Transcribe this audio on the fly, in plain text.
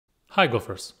Hi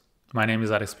Gophers, my name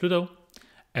is Alex Pluto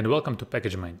and welcome to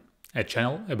Package Main, a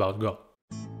channel about Go.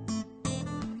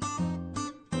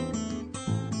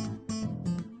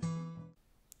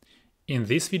 In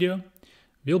this video,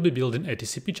 we'll be building a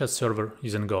TCP Chat server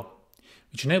using Go,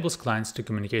 which enables clients to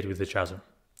communicate with each other.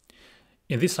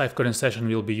 In this live coding session,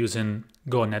 we'll be using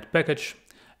Go.NET package,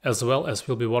 as well as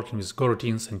we'll be working with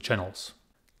goroutines and channels.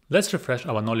 Let's refresh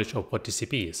our knowledge of what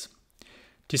TCP is.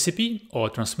 TCP, or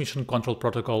Transmission Control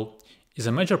Protocol, is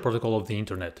a major protocol of the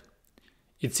Internet.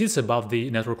 It sits above the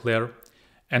network layer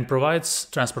and provides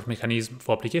transport mechanism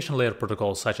for application layer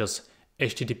protocols such as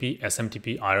HTTP,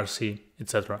 SMTP, IRC,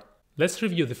 etc. Let's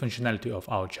review the functionality of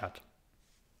our chat.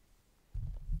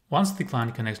 Once the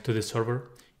client connects to the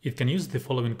server, it can use the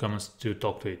following commands to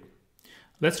talk to it.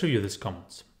 Let's review these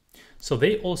commands. So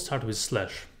they all start with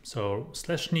slash. So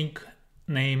 /nick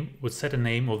name would set a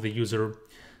name of the user.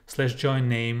 /join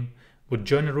name would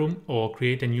join a room or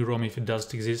create a new room if it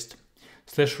doesn't exist.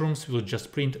 /rooms will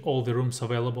just print all the rooms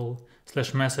available.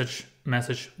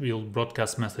 /message will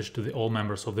broadcast message to all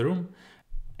members of the room.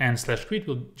 And /quit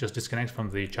will just disconnect from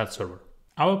the chat server.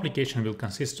 Our application will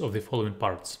consist of the following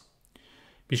parts,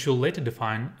 which we'll later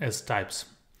define as types.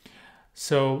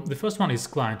 So the first one is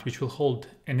client, which will hold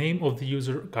a name of the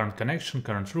user, current connection,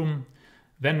 current room.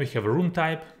 Then we have a room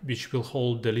type, which will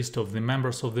hold the list of the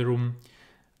members of the room.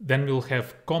 Then we'll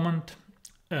have command,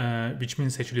 which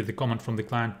means actually the command from the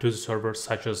client to the server,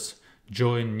 such as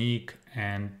join, nick,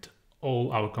 and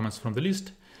all our commands from the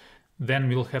list. Then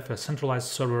we'll have a centralized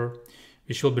server,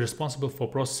 which will be responsible for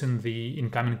processing the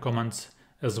incoming commands,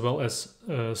 as well as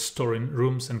storing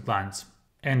rooms and clients.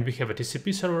 And we have a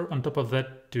TCP server on top of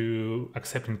that to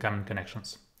accept incoming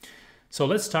connections. So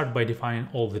let's start by defining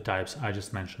all the types I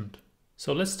just mentioned.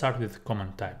 So let's start with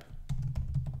command type.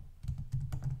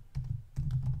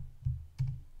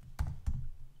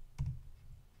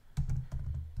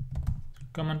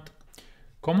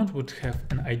 Command would have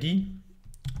an ID,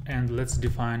 and let's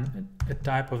define a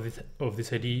type of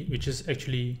this ID, which is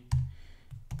actually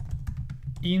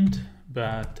int,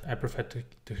 but I prefer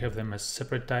to have them as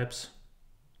separate types.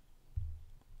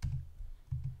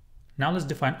 Now let's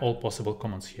define all possible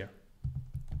commands here.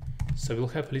 So we'll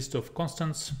have a list of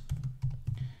constants.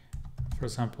 For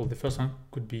example, the first one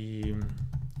could be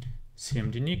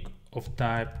cmd_nick of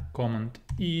type command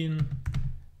in,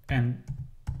 and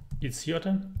it's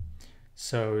iota,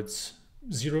 so it's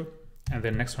 0, and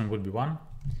the next one would be 1,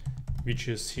 which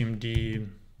is cmd,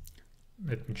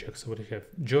 let me check, so what do we have,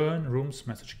 join rooms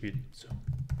message quit. So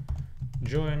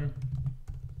join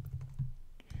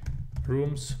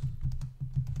rooms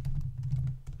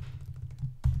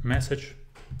message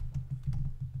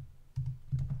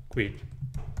quit.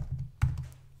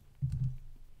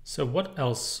 So what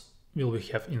else will we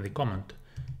have in the command?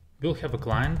 We'll have a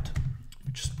client,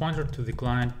 which is pointer to the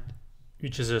client,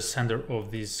 which is a sender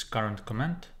of this current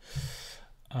command.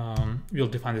 We'll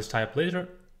define this type later,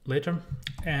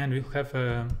 and we'll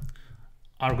have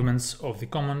arguments of the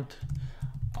command.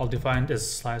 I'll define it as a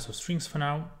slice of strings for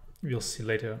now. We'll see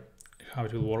later how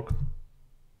it will work.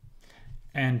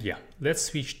 And yeah, let's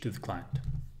switch to the client.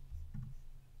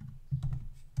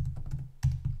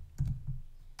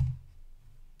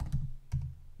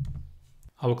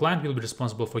 Our client will be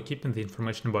responsible for keeping the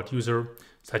information about user,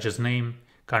 such as name,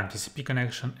 current TCP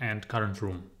connection, and current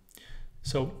room.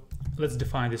 So let's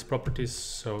define these properties.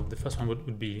 So the first one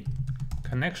would be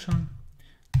connection,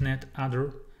 net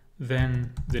other,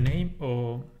 then the name,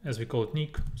 or as we call it,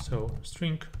 nick, so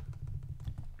string.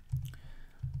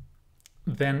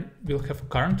 Then we'll have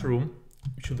current room,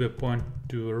 which will be a point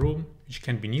to a room, which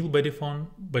can be nil by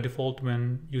default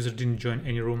when user didn't join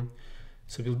any room.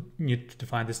 So we'll need to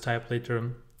define this type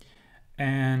later.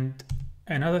 And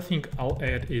another thing I'll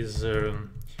add is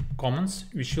commands,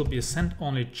 which will be a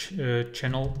send-only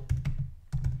channel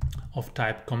of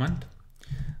type command.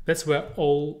 That's where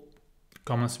all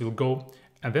commands will go,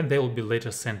 and then they will be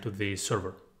later sent to the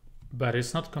server. But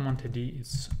it's not command ID,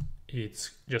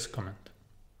 it's just command.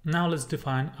 Now let's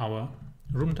define our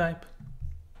room type.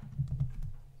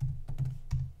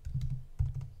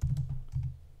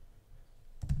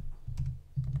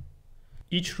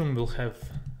 Each room will have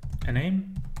a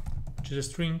name, which is a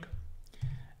string,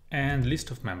 and list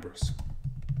of members,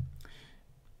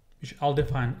 which I'll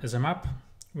define as a map,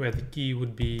 where the key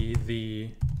would be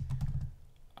the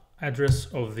address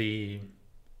of the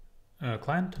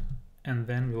client, and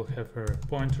then we'll have a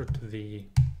pointer to the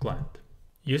client.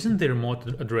 Using the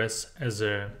remote address as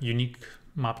a unique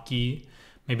map key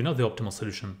may be not the optimal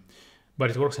solution, but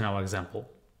it works in our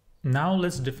example. Now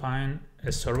let's define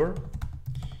a server,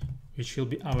 which will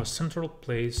be our central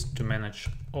place to manage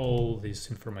all this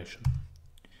information.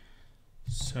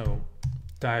 So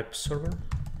type server.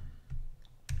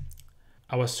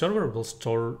 Our server will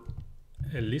store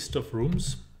a list of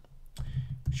rooms,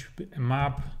 which should be a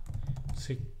map,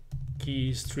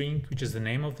 key string, which is the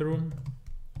name of the room,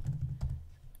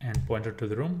 and pointer to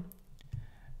the room.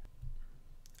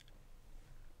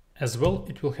 As well,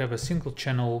 it will have a single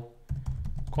channel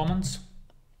comments.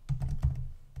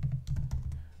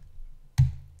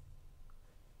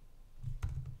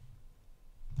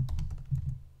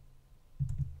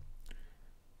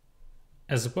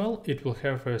 As well, it will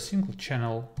have a single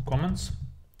channel comments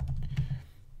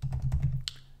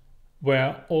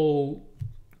where all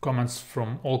comments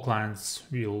from all clients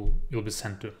will be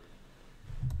sent to.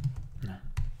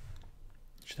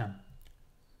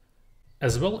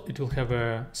 As well, it will have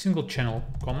a single channel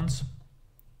comments,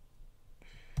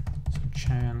 so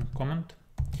chan comment,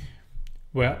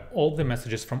 where all the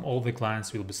messages from all the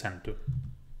clients will be sent to.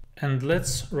 And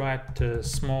let's write a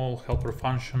small helper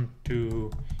function to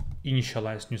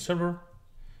initialize new server.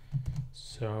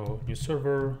 So new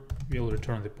server will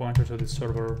return the pointer to the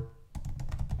server,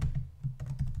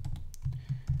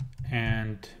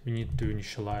 and we need to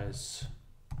initialize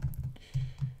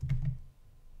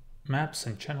maps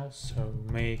and channels. So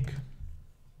make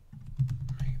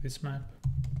this map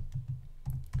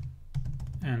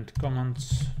and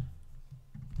comments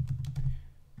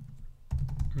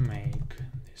make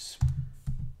this.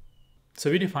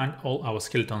 So we defined all our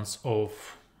skeletons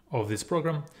of this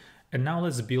program, and now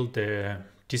let's build the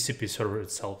TCP server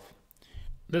itself.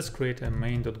 Let's create a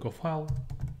main.go file,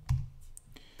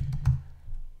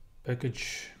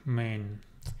 package main,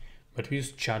 but we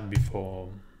used chat before.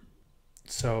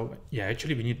 So yeah,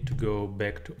 actually we need to go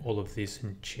back to all of this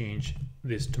and change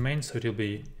this to main, so it will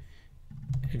be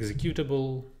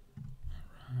executable.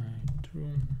 Right,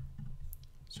 room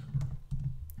server.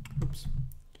 Oops.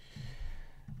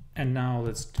 And now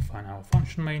let's define our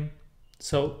function main.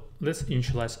 So let's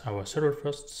initialize our server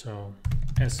first. So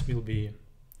S will be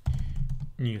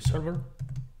new server.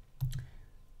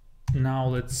 Now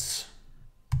let's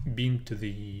beam to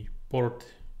the port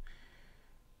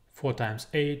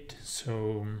 4x8.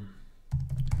 So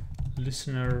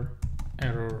listener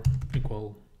error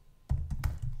equal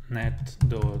net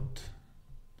dot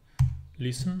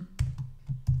listen,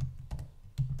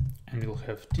 and we'll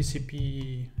have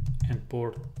TCP and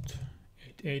port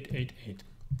 8888.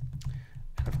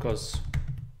 And of course,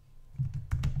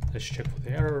 let's check for the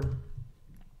error.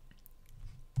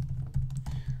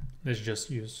 Let's just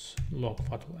use log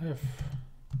fatal f,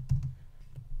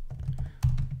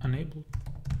 unable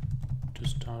to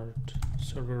start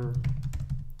server,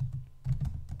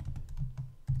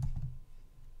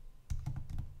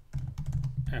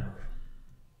 error.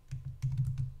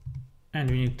 And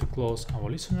we need to close our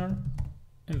listener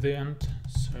at the end.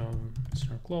 So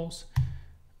listener close.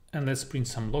 And let's print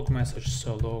some log message.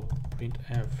 So log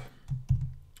printf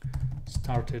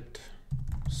started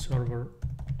server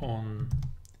on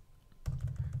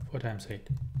 4x8.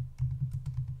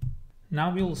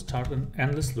 Now we'll start an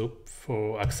endless loop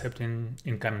for accepting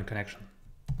incoming connection.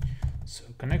 So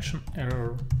connection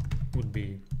error would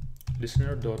be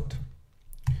listener dot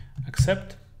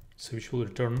accept, so which will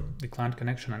return the client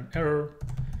connection and error.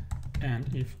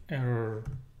 And if error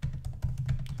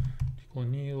equal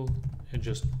nil, you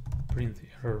just print the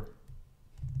error.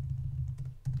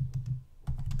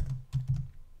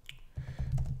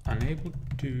 Unable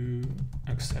to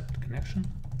accept connection.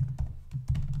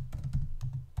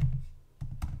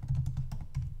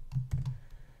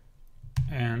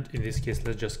 And in this case,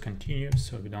 let's just continue.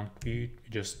 So we don't quit, we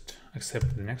just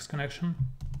accept the next connection.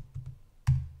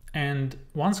 And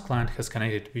once client has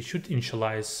connected, we should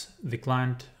initialize the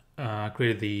client,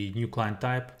 create the new client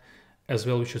type. As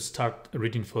well, we should start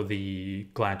reading for the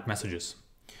client messages.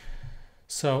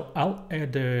 So I'll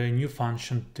add a new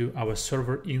function to our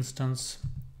server instance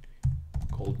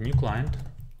called new client,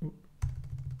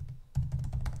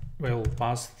 where we'll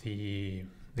pass the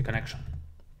connection.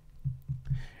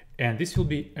 And this will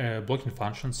be a blocking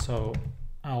function, so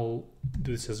I'll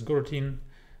do this as goroutine.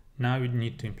 Now we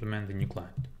need to implement the new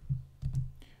client.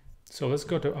 So let's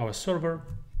go to our server.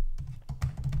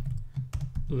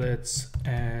 Let's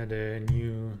add a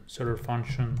new server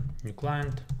function, new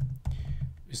client,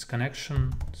 with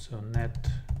connection. So net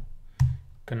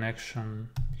connection.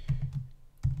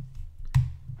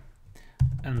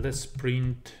 And let's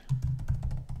print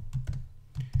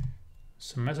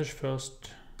some message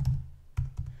first.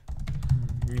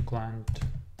 New client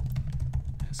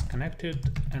has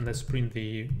connected, and let's print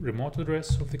the remote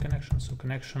address of the connection. So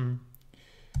connection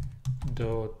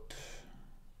dot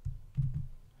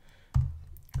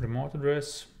remote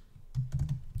address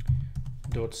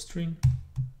dot string,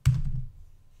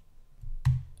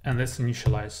 And let's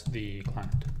initialize the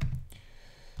client.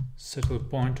 Set a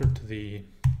pointer to the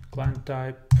client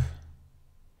type.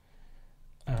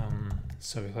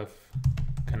 So we have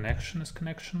connection as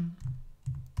connection.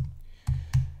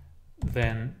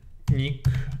 Then nick,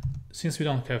 since we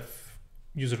don't have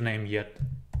username yet,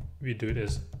 we do it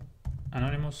as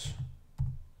anonymous.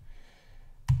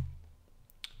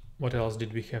 What else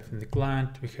did we have in the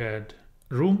client? We had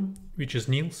room, which is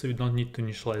nil, so we don't need to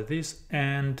initialize this,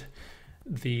 and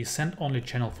the send only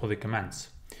channel for the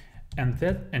commands. And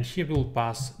here we will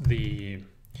pass the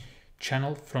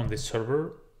channel from the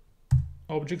server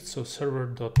object, so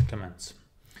server.commands.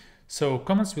 So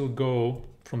commands will go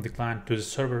from the client to the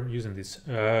server using this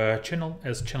channel,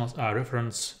 as channels are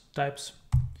reference types.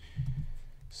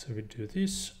 So we do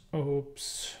this.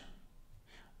 Oops.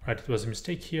 Right, it was a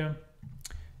mistake here.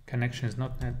 Connection is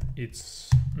not net, it's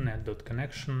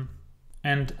net.connection.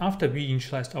 And after we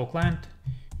initialized our client,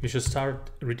 we should start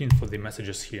reading for the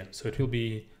messages here. So it will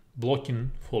be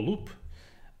blocking for loop.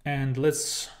 And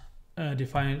let's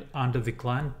define it under the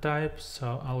client type.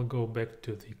 So I'll go back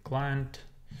to the client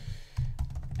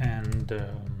and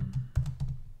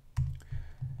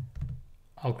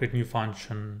I'll create new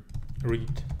function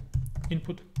read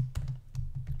input.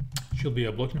 It should be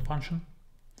a blocking function,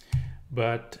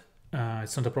 but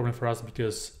it's not a problem for us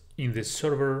because in the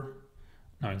server,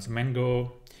 now it's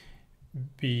Mango,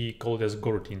 we call it as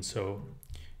goroutines. So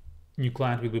new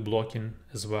client will be blocking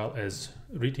as well as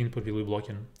read input will be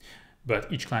blocking,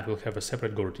 but each client will have a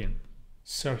separate goroutine.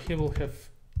 So here we'll have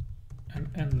an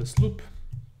endless loop,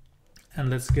 and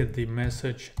let's get the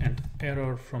message and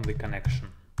error from the connection.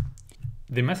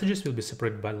 The messages will be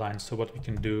separated by lines. So what we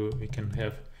can do, we can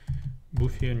have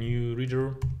buffer new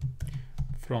reader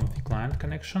from the client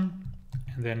connection,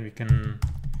 and then we can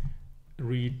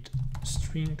read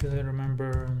string, as I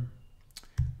remember,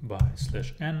 by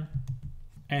 /n.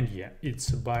 And yeah, it's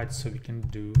a byte, so we can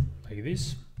do like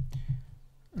this.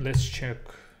 Let's check.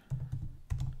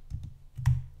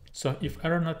 So if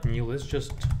error not nil, let's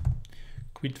just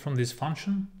quit from this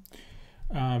function.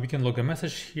 We can log a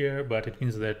message here, but it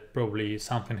means that probably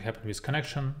something happened with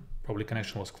connection. Probably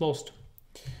connection was closed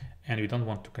and we don't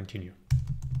want to continue.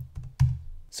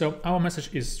 So our message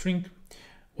is string.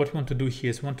 What we want to do here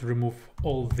is we want to remove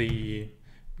all the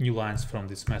new lines from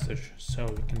this message. So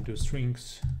we can do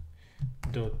strings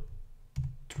dot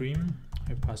trim,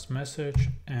 I pass message,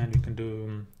 and we can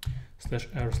do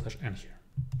 /r/n here.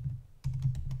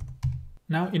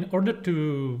 Now, in order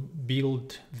to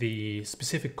build the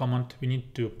specific command, we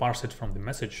need to parse it from the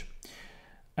message.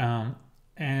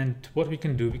 And what we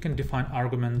can do, we can define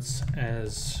arguments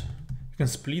as, we can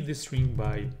split the string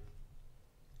by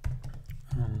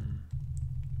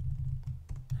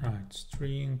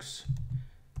strings,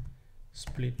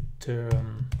 split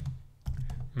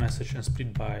message and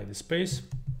split by the space.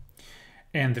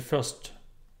 And the first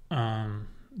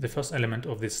element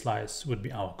of this slice would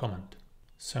be our command.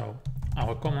 So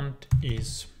our command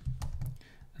is,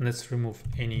 and let's remove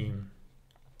any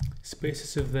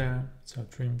spaces if there. So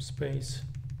trim space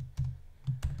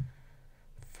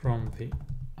from the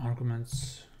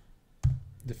arguments,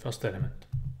 the first element.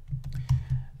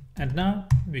 And now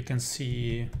we can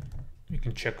see, we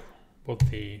can check what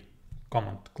the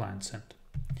command client sent.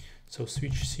 So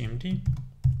switch cmd,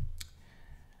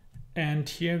 and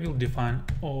here we'll define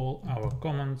all our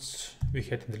commands we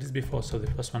had in the list before. So the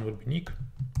first one would be nick.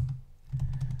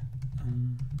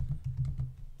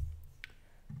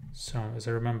 So as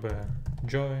I remember,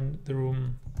 join the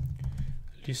room,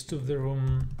 list of the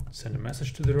room, send a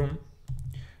message to the room,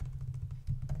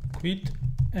 quit,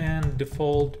 and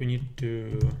default we need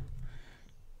to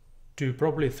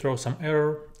probably throw some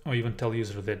error or even tell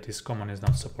user that this command is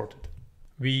not supported.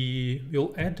 We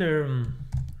will add a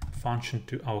function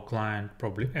to our client,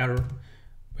 probably error,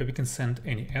 where we can send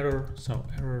any error. So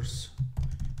errors,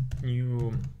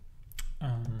 new,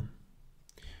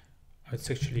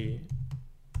 it's actually,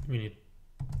 we need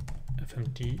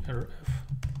fmt error f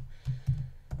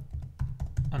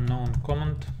unknown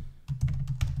command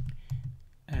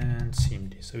and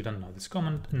cmd. So we don't know this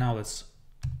command. Now let's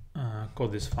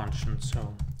code this function.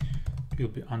 So it will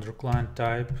be under client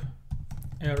type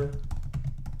error.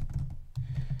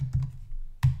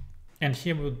 And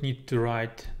here we would need to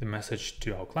write the message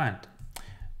to our client.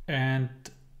 And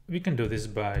we can do this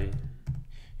by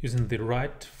using the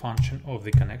write function of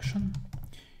the connection,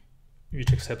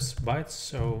 which accepts bytes.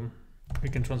 So we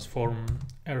can transform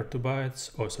error to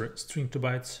bytes, or sorry, string to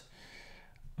bytes.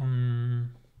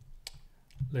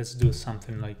 Let's do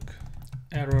something like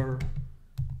error,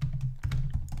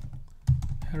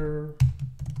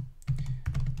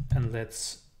 and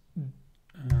let's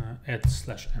add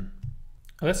 /n.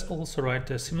 Let's also write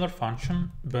a similar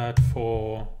function, but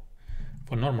for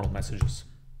normal messages.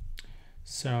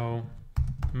 So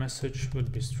message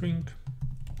would be string,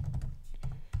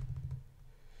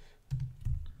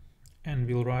 and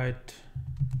we'll write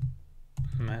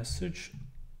message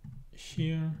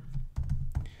here.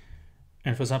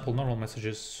 And for example, normal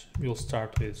messages will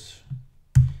start with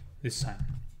this sign.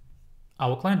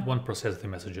 Our client won't process the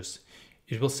messages.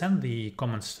 It will send the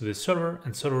comments to the server,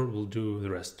 and server will do the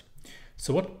rest.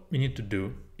 So what we need to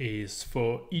do is,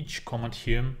 for each comment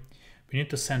here, we need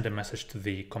to send a message to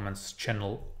the comments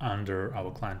channel under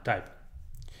our client type.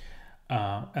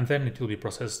 And then it will be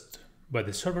processed by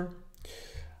the server.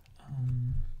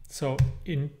 So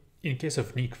in case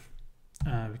of Nick,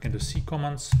 we can do C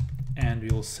comments, and we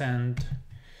will send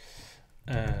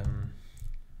a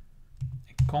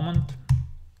comment.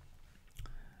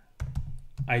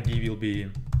 ID will be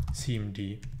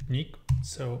cmd Nick.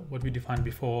 So what we defined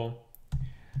before,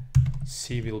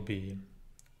 C will be,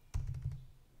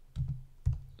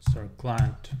 sorry,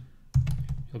 client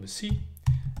will be C,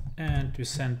 and we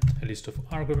send a list of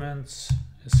arguments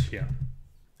as here.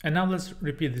 And now let's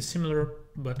repeat the similar,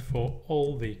 but for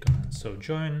all the commands. So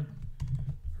join,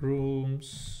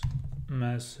 rooms,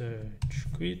 message,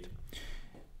 quit.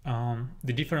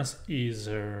 The difference is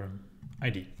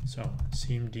ID. So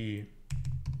cmd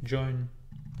join,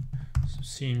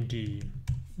 cmd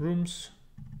rooms,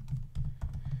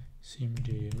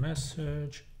 cmd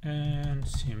message, and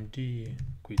cmd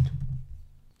quit.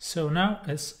 So now,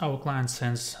 as our client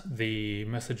sends the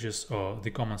messages or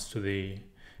the comments to the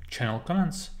channel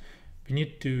comments, we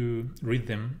need to read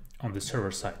them on the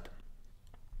server side.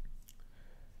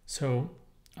 So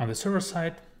on the server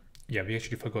side, yeah, we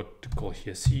actually forgot to call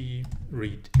here c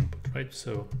read input, right?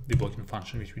 So the blocking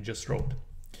function which we just wrote.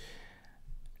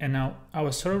 And now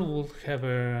our server will have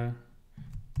a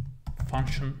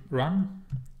function run,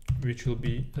 which will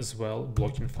be as well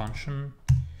blocking function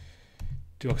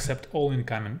to accept all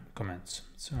incoming comments.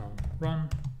 So run,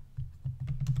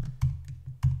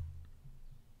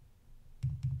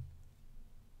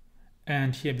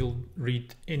 and here we'll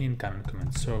read any incoming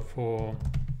comments. So for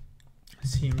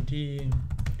cmd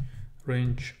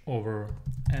range over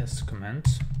s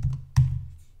comments,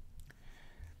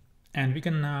 and we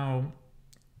can now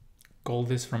call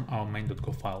this from our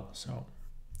main.go file. So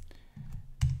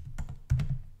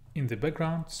in the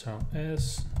background, so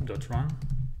s.run,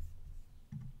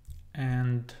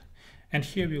 and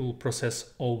here we will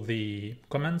process all the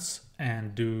comments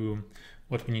and do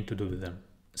what we need to do with them.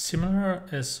 Similar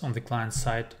as on the client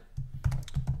side,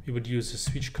 we would use a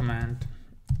switch command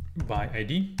by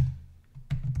ID.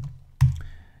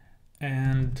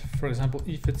 And for example,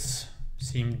 if it's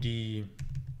cmd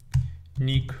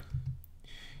Nick,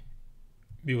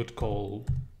 we would call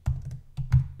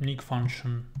Nick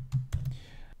function.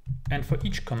 And for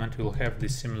each comment, we'll have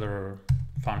this similar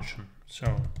function. So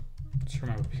let's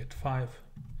remember we had 5.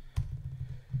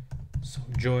 So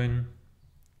join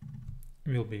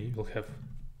we'll have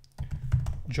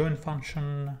join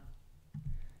function.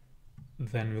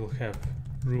 Then we'll have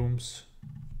rooms,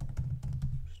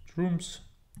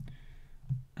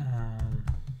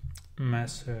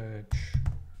 message,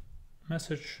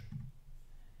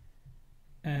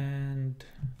 and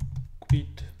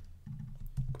quit.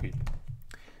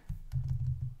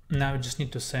 Now we just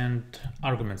need to send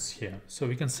arguments here. So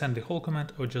we can send the whole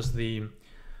command or just the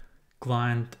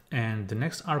client and the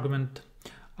next argument.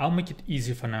 I'll make it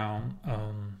easy for now.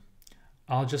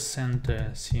 I'll just send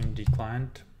the cmd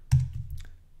client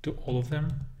to all of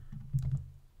them,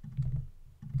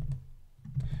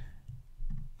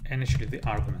 and actually the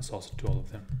arguments also to all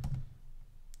of them.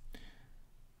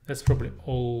 That's probably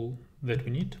all that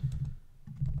we need.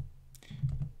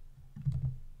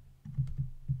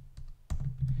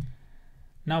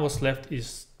 Now what's left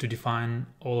is to define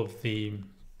all of the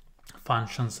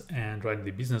functions and write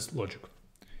the business logic.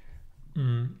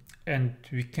 And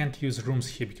we can't use rooms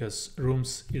here because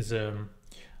rooms is a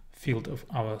field of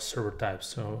our server type.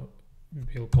 So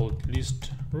we'll call it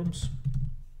list rooms.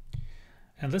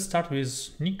 And let's start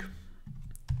with Nick.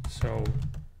 So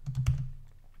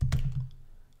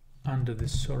under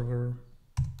this server,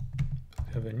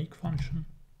 we have a Nick function.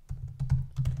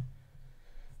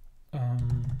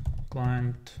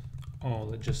 Client,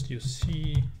 let's just use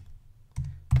C,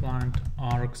 client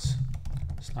args,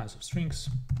 slice of strings.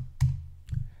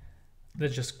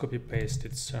 Let's just copy paste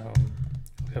it. So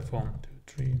we have 1, 2,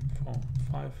 3, 4,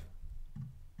 5.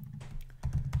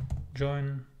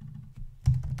 Join,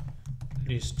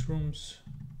 list rooms,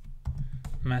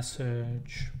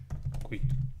 message, quit.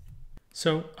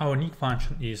 So our Nick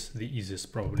function is the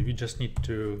easiest probably. We just need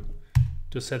to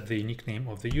set the nickname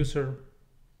of the user,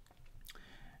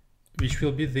 which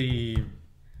will be the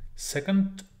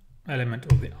second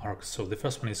element of the arg. So the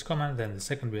first one is command, then the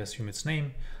second we assume its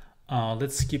name.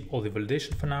 Let's skip all the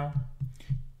validation for now.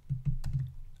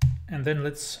 And then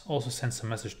let's also send some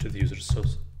message to the user. So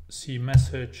see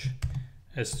message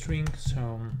as string,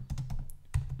 so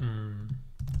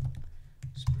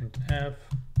printf,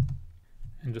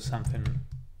 and do something.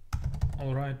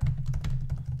 All right,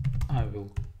 I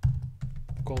will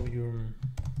call you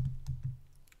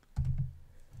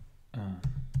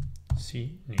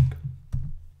C Nick.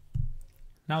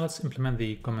 Now let's implement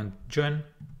the command join.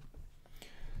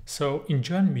 So in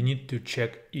join we need to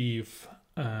check if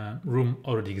room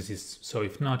already exists. So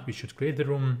if not, we should create the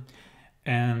room,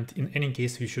 and in any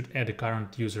case we should add a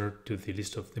current user to the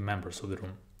list of the members of the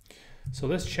room. So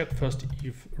let's check first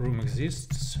if room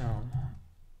exists. So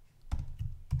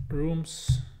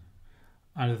rooms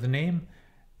under the name,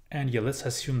 and yeah, let's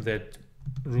assume that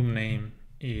room name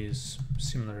is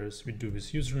similar as we do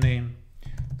with username.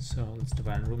 So let's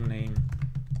define room name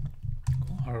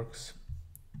args.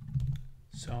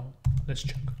 So let's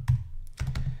check,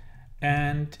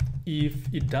 and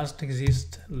if it doesn't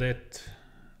exist,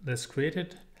 let's create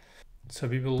it. So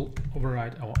we will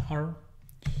override our R,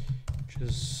 which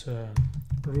is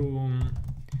room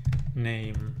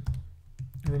name,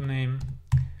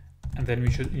 and then we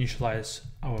should initialize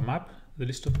our map, the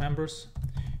list of members,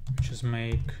 which is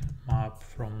make map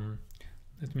from,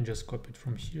 let me just copy it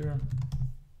from here.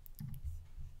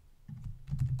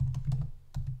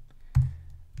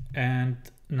 And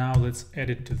now let's add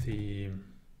it to the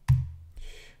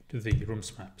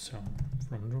rooms map. So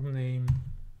from room name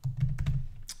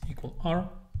equal R,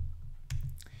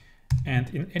 and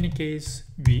in any case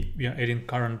we are adding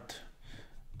current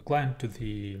client to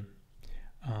the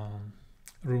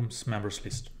rooms members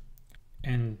list.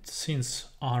 And since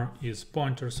R is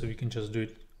pointer, so we can just do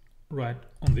it right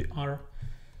on the R.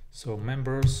 So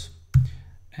members,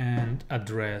 and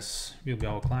address will be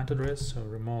our client address. So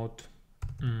remote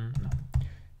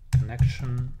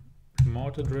connection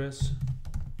remote address.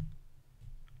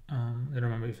 I don't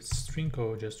remember if it's string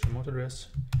or just remote address,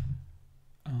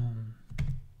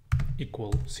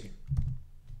 equal C.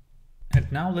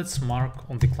 And now let's mark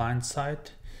on the client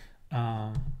side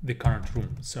the current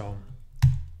room, so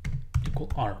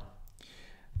equal R.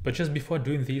 But just before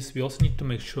doing this, we also need to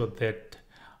make sure that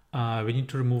we need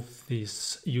to remove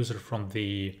this user from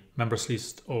the members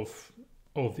list of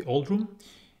the old room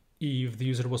if the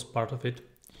user was part of it.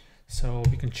 So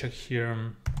we can check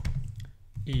here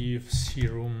if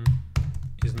cRoom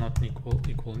is not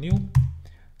equal new.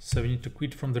 So we need to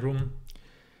quit from the room.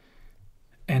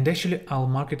 And actually I'll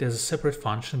mark it as a separate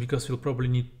function because we'll probably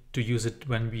need to use it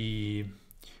when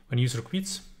user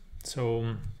quits.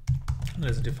 So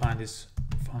let's define this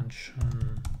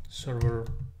function server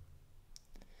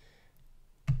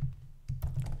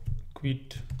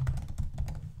quit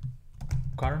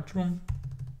current room,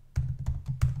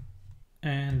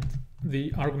 and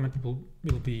the argument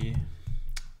will be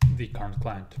the current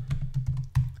client.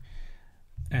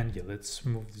 And yeah, let's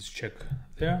move this check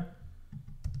there.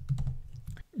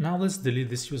 Now let's delete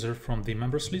this user from the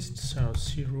members list. So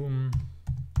cRoom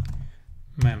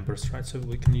members, right? So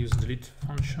we can use delete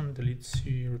function, delete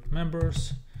cRoot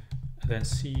members, and then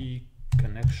c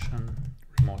connection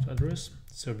remote address.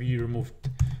 So we removed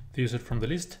the user from the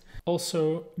list.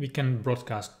 Also, we can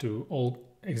broadcast to all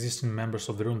existing members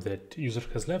of the room that user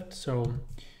has left. So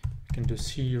we can do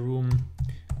cRoom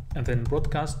and then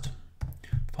broadcast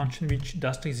function, which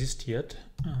doesn't exist yet.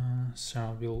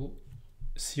 So we'll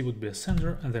C would be a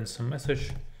sender and then some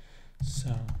message. So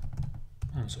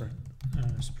I'm sorry,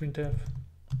 printf,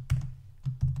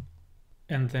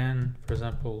 and then, for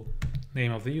example,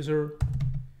 name of the user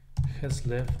has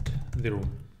left the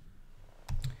room,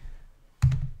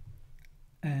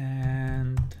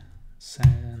 and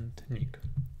send Nick.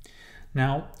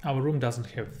 Now our room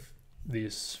doesn't have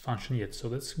this function yet, so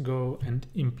let's go and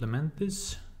implement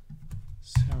this.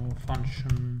 So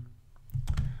function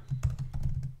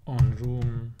on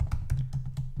room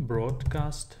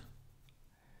broadcast.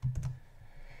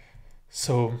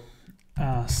 So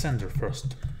sender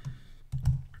first,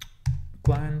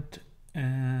 client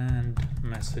and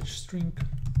message string.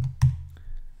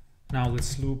 Now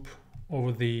let's loop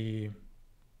over the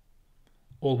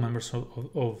all members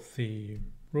of the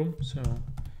room. So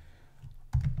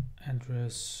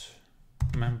address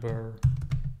member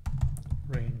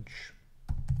range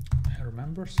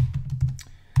members.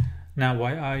 Now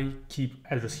why I keep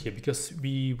address here, because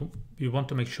we want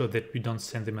to make sure that we don't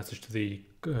send the message to the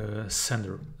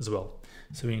sender as well,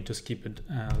 so we need to skip it.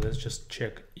 Let's just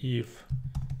check if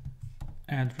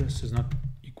address is not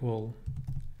equal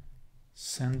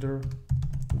sender,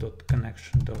 dot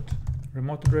connection dot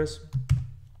remote address.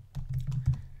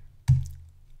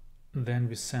 Then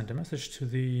we send a message to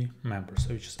the member,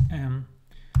 so which is m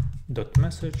dot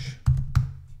message.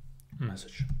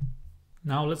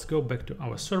 Now let's go back to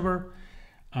our server.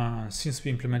 Since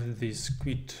we implemented this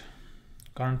quit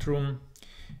current room,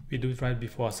 we do it right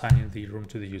before assigning the room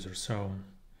to the user. So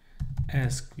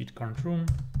as quit current room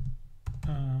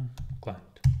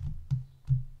client.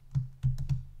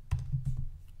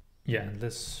 Yeah, and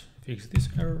let's fix this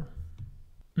error.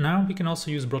 Now we can also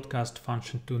use broadcast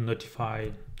function to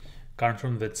notify current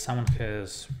room that someone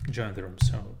has joined the room.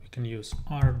 So we can use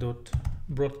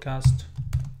r.broadcast.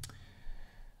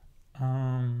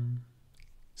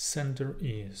 Sender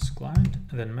is client,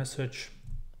 and then message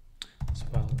as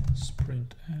well as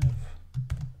printf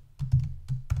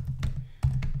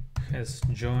has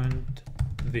joined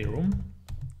the room,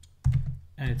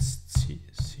 and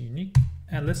it's unique.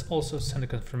 And let's also send a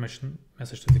confirmation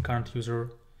message to the current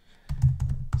user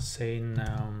saying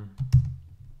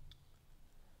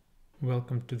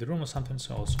welcome to the room or something.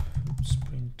 So also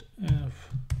printf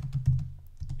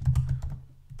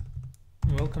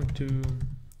welcome to,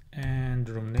 and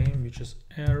room name, which is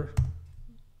r.name.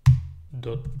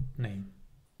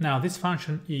 Now this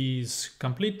function is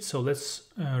complete, so let's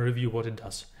review what it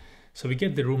does. So we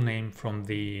get the room name from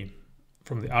the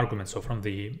argument, so from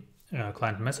the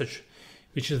client message,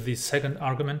 which is the second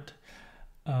argument,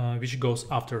 which goes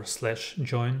after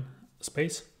 /join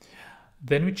space.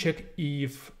 Then we check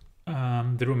if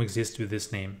the room exists with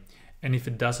this name, and if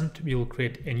it doesn't, we will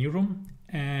create a new room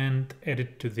and add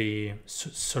it to the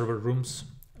server rooms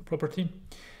property.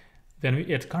 Then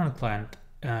we add current client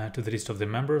to the list of the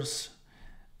members.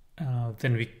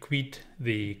 Then we quit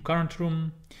the current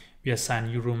room, we assign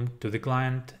new room to the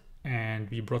client, and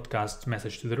we broadcast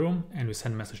message to the room, and we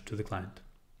send message to the client.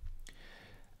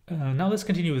 Now let's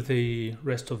continue with the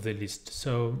rest of the list.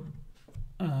 So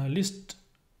list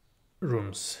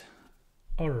rooms.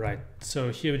 All right, so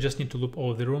here we just need to loop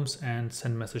all the rooms and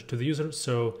send message to the user,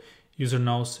 so user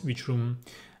knows which room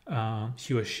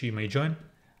he or she may join.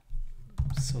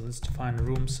 So let's define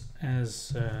rooms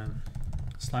as a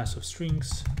slice of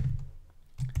strings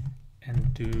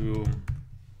and do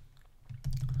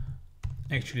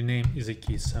actually name is a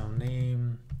key, so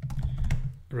name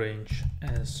range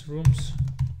as rooms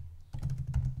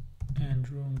and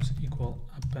rooms equal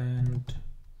append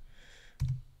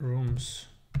rooms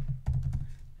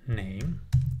name,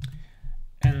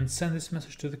 and send this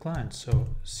message to the client. So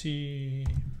see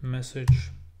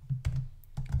message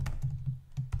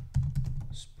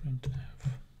printf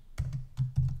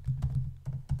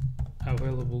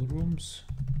available rooms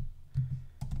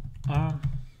are,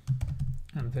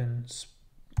 and then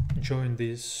join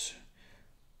this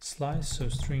slice, so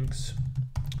strings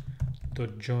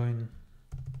dot join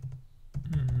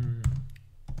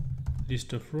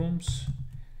list of rooms,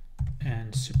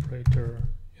 and separator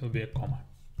will be a comma.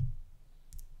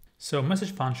 So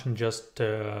message function just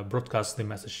broadcasts the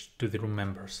message to the room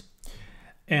members,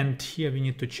 and here we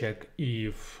need to check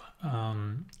if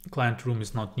client room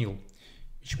is not nil,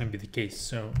 which may be the case.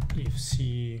 So if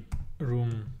c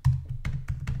room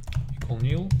equal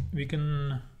nil, we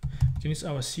can use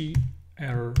our c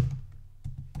error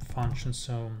function.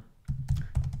 So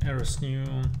errors new,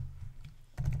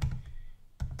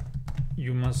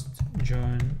 you must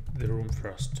join the room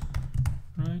first,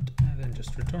 right? And then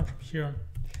just return from here.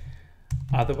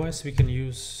 Otherwise, we can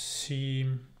use c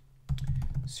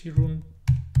room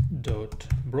dot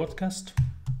broadcast,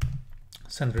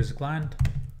 sender is a client,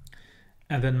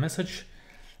 and then message.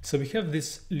 So we have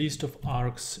this list of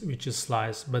args which is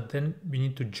slice, but then we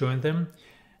need to join them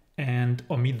and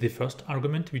omit the first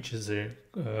argument, which is a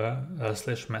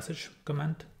slash message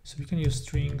command. So we can use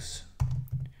strings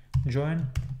join,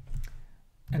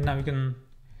 and now we can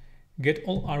get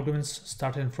all arguments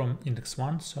starting from index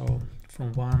 1, so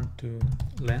from 1 to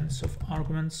length of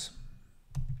arguments.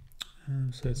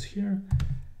 So it's here,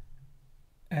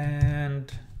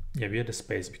 and yeah, we had a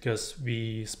space because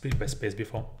we split by space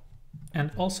before.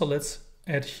 And also let's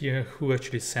add here who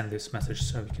actually sent this message,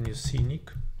 so we can use cnick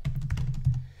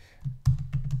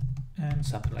and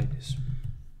something like this.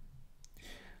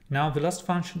 Now the last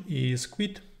function is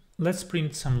quit. Let's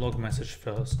print some log message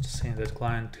first, saying that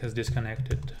client has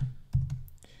disconnected.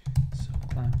 So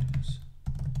client is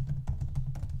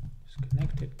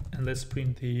disconnected, and let's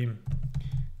print the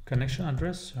connection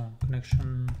address. So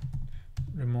connection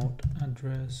remote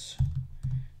address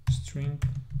string.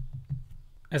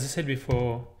 As I said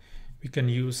before, we can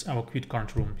use our quit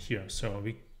current room here. So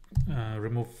we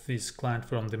remove this client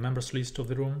from the members list of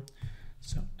the room.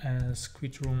 So as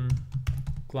quit room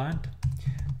client,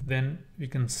 then we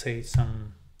can say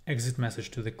some exit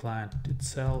message to the client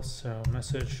itself. So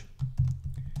message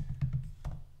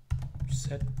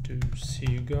set to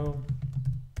see you go,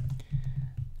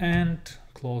 and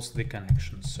close the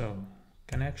connection. So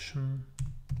connection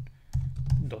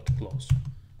dot close.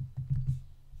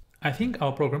 I think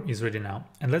our program is ready now,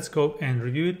 and let's go and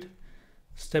review it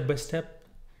step by step.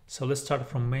 So let's start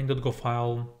from main.go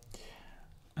file.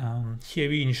 Here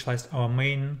we initialized our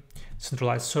main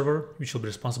centralized server, which will be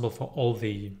responsible for all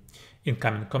the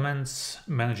incoming comments,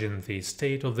 managing the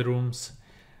state of the rooms,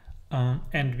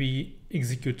 and we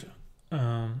execute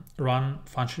run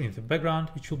function in the background,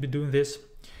 which will be doing this.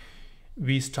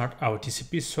 We start our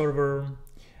TCP server.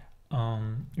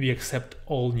 We accept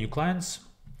all new clients.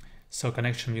 So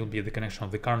connection will be the connection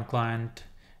of the current client,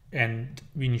 and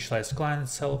we initialize client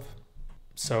itself.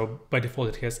 So by default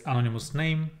it has anonymous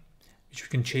name, which we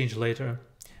can change later.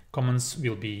 Comments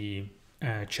will be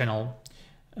a channel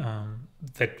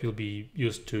that will be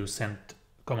used to send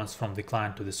comments from the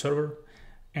client to the server,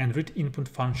 and read input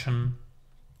function,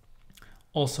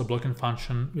 also blocking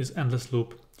function with endless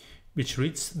loop, which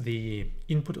reads the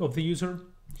input of the user,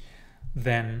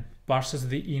 then parses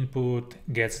the input,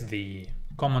 gets the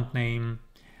comment name,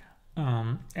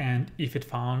 and if it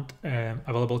found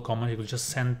available comment, it will just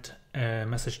send a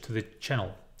message to the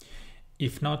channel.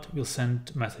 If not, we'll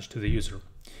send message to the user.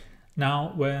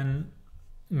 Now, when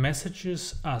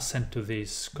messages are sent to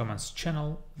this comments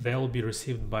channel, they'll be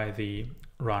received by the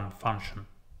run function.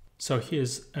 So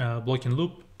here's a blocking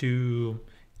loop to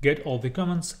get all the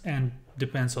comments, and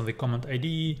depends on the comment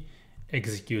ID,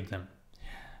 execute them.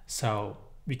 So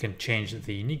we can change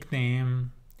the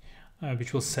nickname,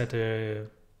 which will set a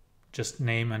just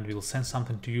name, and we'll send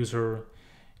something to user.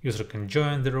 User can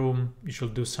join the room, which will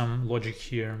do some logic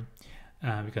here.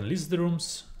 We can list the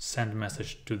rooms, send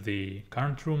message to the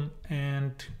current room,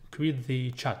 and quit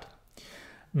the chat.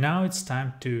 Now it's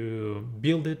time to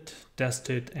build it, test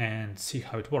it, and see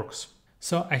how it works.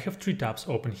 So I have 3 tabs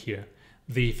open here.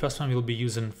 The first one will be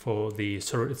using for the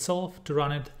server itself to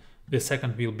run it. The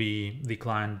second will be the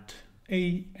client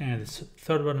A, and the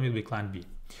third one will be client B.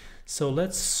 So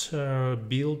let's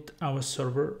build our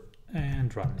server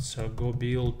and run it. So go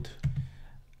build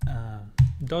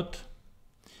dot,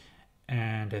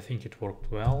 and I think it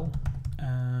worked well.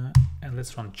 And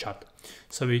let's run chat.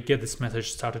 So we get this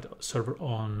message started server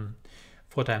on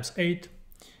 4x8.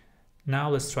 Now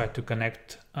let's try to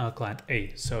connect client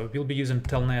A. So we'll be using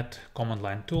telnet command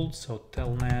line tool. So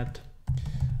telnet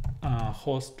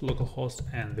host, localhost,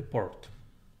 and the port.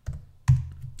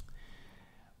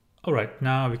 All right,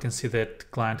 now we can see that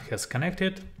client has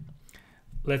connected.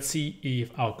 Let's see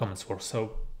if our comments work.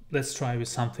 So let's try with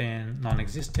something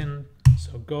non-existent.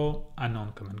 So go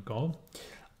unknown command go.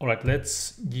 All right,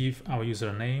 let's give our user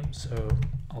a name. So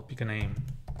I'll pick a name,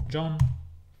 John.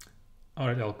 All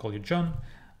right, I'll call you John.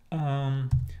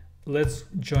 Let's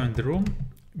join the room.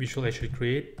 We should actually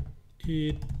create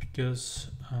it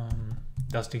because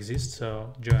doesn't exist.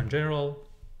 So join general.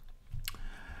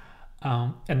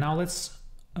 And now let's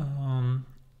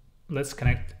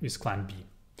connect with client B.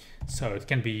 So it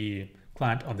can be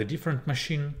client on the different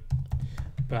machine,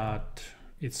 but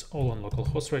it's all on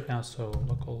localhost right now. So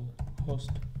localhost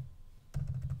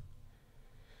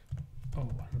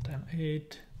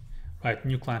 1x8. Right,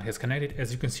 new client has connected.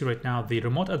 As you can see right now, the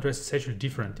remote address is actually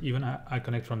different. Even I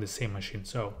connect from the same machine,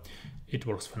 so it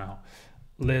works for now.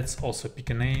 Let's also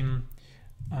pick a name,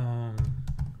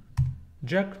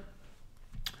 Jack.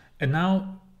 And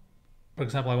now, for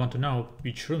example, I want to know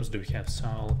which rooms do we have. So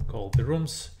I'll call the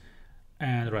rooms,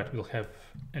 and right, we'll have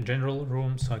a general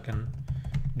room. So I can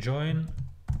join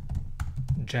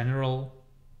general.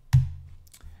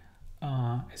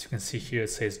 As you can see here, it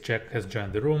says Jack has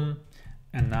joined the room.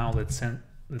 And now let's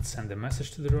send a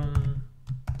message to the room.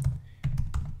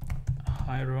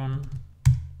 Hi, Ron.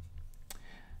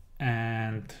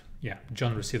 And yeah,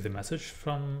 John received the message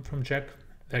from Jack.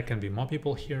 There can be more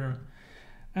people here.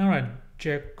 All right,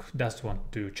 Jack doesn't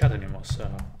want to chat anymore,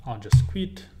 so I'll just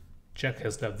quit. Jack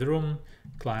has left the room.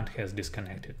 Client has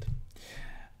disconnected.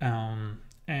 And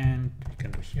we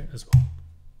can do here as well.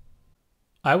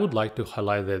 I would like to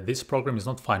highlight that this program is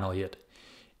not final yet.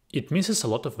 It misses a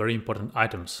lot of very important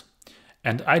items.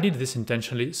 And I did this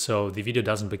intentionally so the video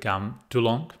doesn't become too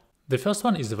long. The first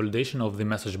one is the validation of the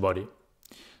message body,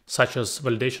 such as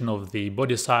validation of the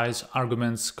body size,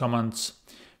 arguments, comments.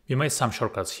 We made some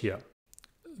shortcuts here.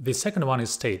 The second one is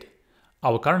state.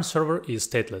 Our current server is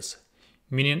stateless,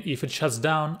 meaning if it shuts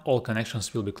down, all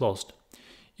connections will be closed.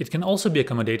 It can also be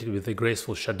accommodated with a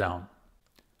graceful shutdown.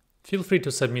 Feel free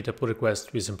to submit a pull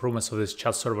request with improvements of this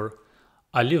chat server.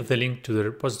 I'll leave the link to the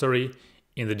repository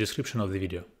in the description of the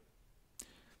video.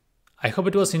 I hope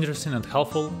it was interesting and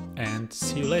helpful, and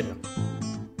see you later.